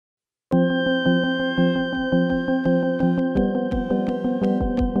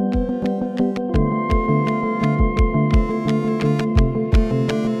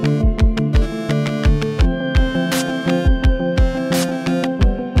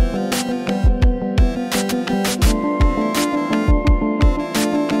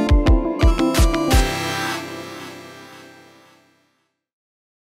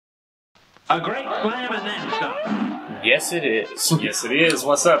Yes, it is. Yes, it is.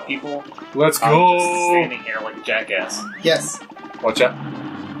 What's up, people? Let's I'm go. just standing here like a jackass. Yes. Watch out.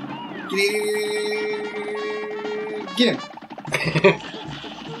 Get him.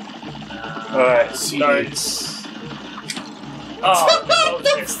 Alright, Starts. Oh,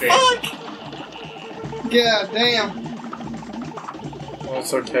 missed it. Fuck! God damn.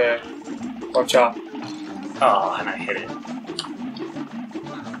 That's okay. Watch out. Oh, and I hit it.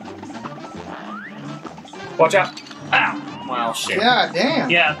 Watch out. Ow! Well, shit. God damn.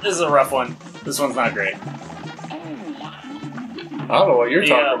 Yeah, this is a rough one. This one's not great. I don't know what you're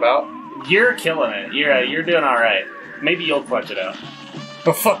talking about. You're killing it. You're doing alright. Maybe you'll clutch it out.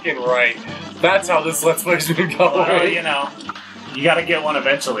 Oh, fucking right. That's how this Let's Play's been going. Well, you know, you gotta get one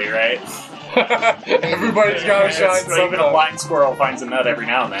eventually, right? Everybody's gotta shine So even a sometime. blind squirrel finds a nut every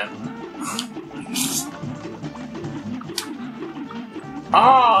now and then.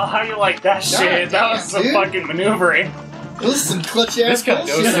 Oh, how you like that shit? That was some dude. fucking maneuvering. Those are some clutch ass This guy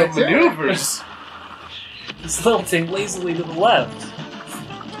knows some maneuvers. He's tilting lazily to the left.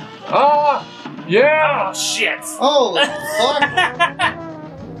 Ah! Yeah! Oh, shit. Holy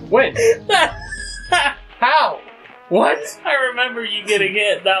fuck. Wait. How? What? I remember you getting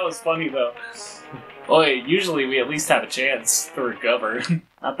hit. That was funny, though. Oh, usually we at least have a chance to recover.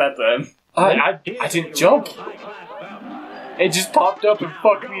 Not that time. I didn't jump. It just popped up and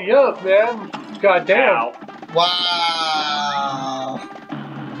fucked me up, man. God damn. Ow. Wow.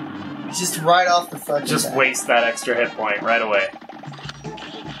 Just right off the fucking Just bat. waste that extra hit point right away.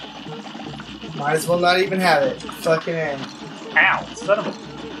 Might as well not even have it. Fucking A. Ow. Son of a...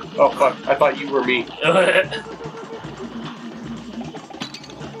 Oh, fuck. I thought you were me.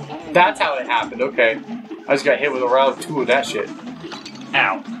 That's how it happened, okay. I just got hit with a round 2 of that shit.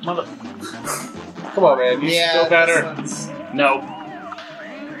 Ow. Mother... Come on, man. You Yeah, feel better. Nope.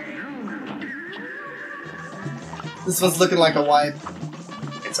 This one's looking like a wipe.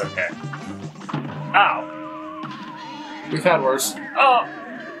 It's okay. Ow. We've had worse. Oh.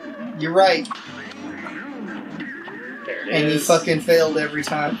 You're right. There it And you is. fucking failed every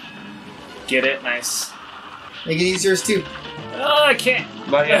time. Get it? Nice. Make it easier too. Oh, I can't.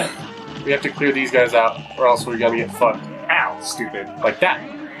 Not yet. We have to clear these guys out, or else we're gonna get fucked. Ow. Stupid. Like that.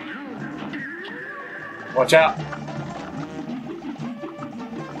 Watch out.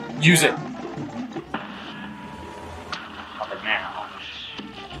 Use it. Up and now.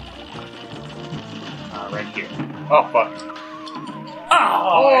 Right here. Oh, fuck.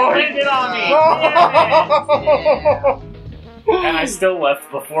 Oh, it landed on me! Oh. And I still left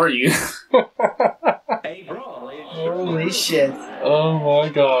before you. Holy shit. Oh my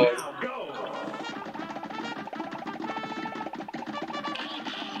god.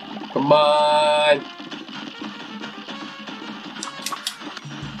 Come on.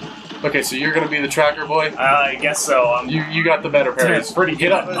 Okay, so you're gonna be the tracker boy? I guess so. You got the better parries. It's pretty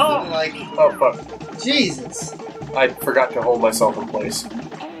Get up. What is Oh. it like? Oh, fuck. Jesus. I forgot to hold myself in place.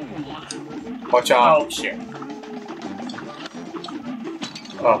 Watch out. Oh, shit.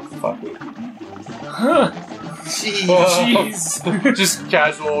 Oh, fuck me. Huh. Jeez. Jeez. Just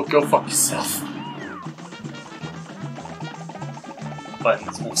casual, go fuck yourself.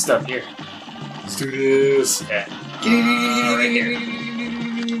 Buttons mixed up here. Let's do this. Okay. Right here.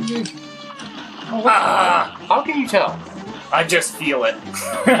 Oh, Ah! How can you tell? I just feel it.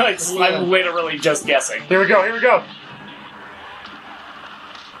 I'm literally just guessing. Here we go, here we go.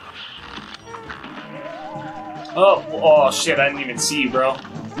 Oh shit, I didn't even see you, bro.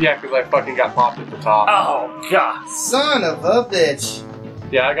 Yeah, because I fucking got popped at the top. Oh, God. Son of a bitch.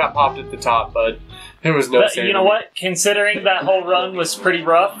 Yeah, I got popped at the top, but there was no saving. You know what? Considering that whole run was pretty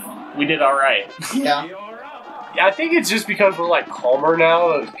rough, we did alright. Yeah. Yeah, I think it's just because we're like calmer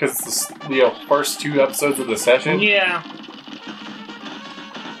now, because it's the first 2 episodes of the session. Yeah.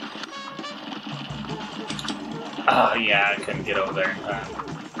 Oh, yeah, I couldn't get over there in time.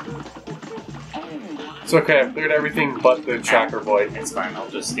 It's okay, I've cleared everything but the tracker boy. It's fine, I'll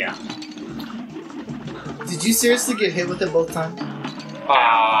just, yeah. Did you seriously get hit with it both times?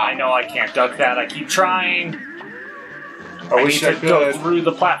 I know I can't duck that. I keep trying. I wish need I to go could. through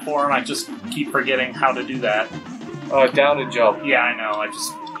the platform. I just keep forgetting how to do that. Down and jump. Yeah, I know. I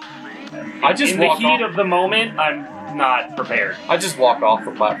just in the walk heat off. of the moment, I'm not prepared. I just walk off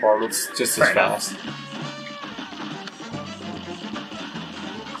the platform. It's just as Fair enough. fast.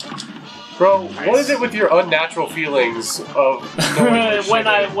 Bro, Nice. what is it with your unnatural feelings of knowing this When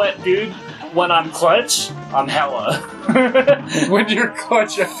shit? dude, when I'm clutch, I'm hella. When you're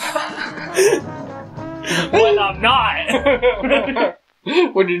clutch. When I'm not.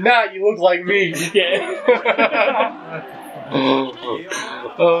 When you're not, you look like me. Yeah.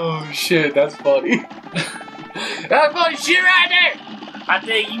 Oh shit, that's funny. That's my shit right there! I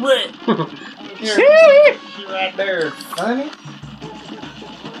tell you what. Shit! You're right there, honey.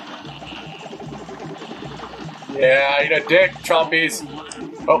 Yeah, I eat a dick, chompies.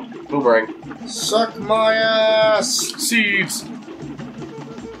 Oh, boomerang. Suck my ass. Seeds.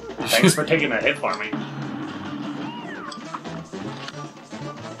 Thanks for taking that hit for me.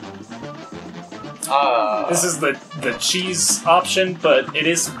 This is the cheese option, but it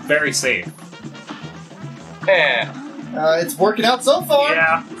is very safe. Eh. It's working out so far.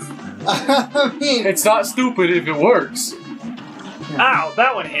 Yeah. I mean, It's not stupid if it works. Ow,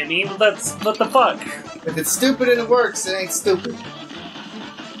 that one hit me. What the fuck? if it's stupid and it works, it ain't stupid.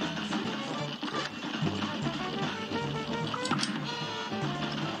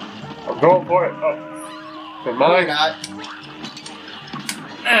 I'm going for it. Oh. Never No, mind. you're not.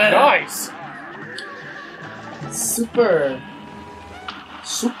 Nice! Super.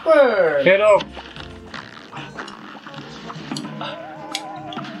 Super. Hit him!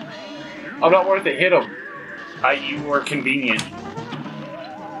 I'm not worth it, hit him. You were convenient.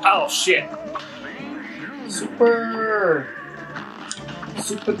 Oh shit. Super.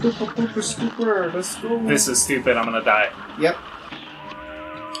 Super duper duper super. Let's go. This is stupid. I'm gonna die. Yep.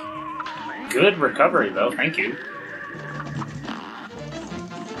 Good recovery though. Thank you.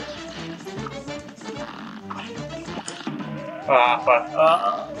 Ah,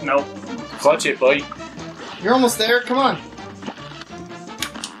 fuck. Nope. Clutch it, buddy. You're almost there. Come on.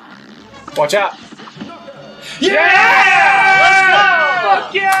 Watch out. Let's go!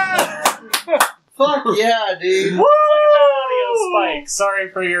 Fuck yeah! Fuck yeah, dude. Look at that audio spike. Sorry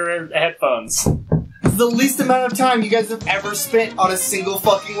for your headphones. It's the least amount of time you guys have ever spent on a single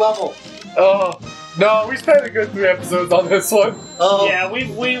fucking level. Oh, no, we spent a good 3 episodes on this one. Oh. Yeah,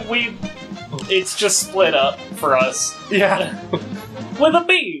 we it's just split up for us. Yeah. With a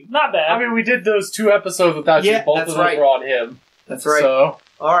B. Not bad. I mean, we did those 2 episodes without you. Yeah, Both that's of them right. were on him. That's right. So,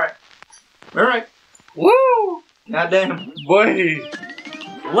 Alright. Alright. woo! Goddamn. Boy.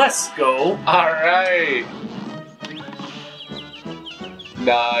 Let's go. Alright.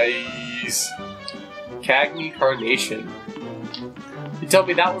 Nice. Cagney Carnation. You tell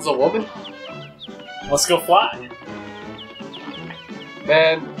me that was a woman? Let's go fly.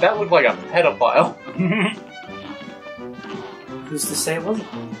 Man, that looked like a pedophile. Who's to say it wasn't?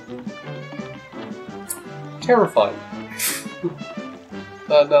 Terrifying.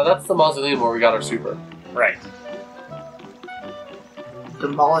 No, that's the mausoleum where we got our super. Right.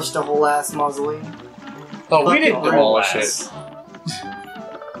 Demolished a whole ass mausoleum. Oh, we Fucking didn't demolish it. Ass.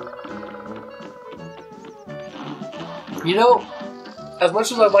 You know, as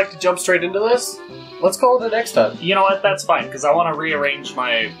much as I'd like to jump straight into this, let's call it a next time. You know what? That's fine, because I want to rearrange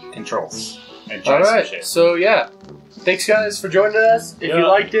my controls and try some Alright, shit. so yeah. Thanks guys for joining us. If you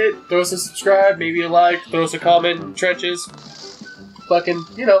liked it, throw us a subscribe, maybe a like, throw us a comment, trenches. Fucking,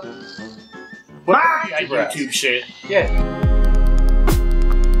 you know. Yeah, YouTube shit. Yeah.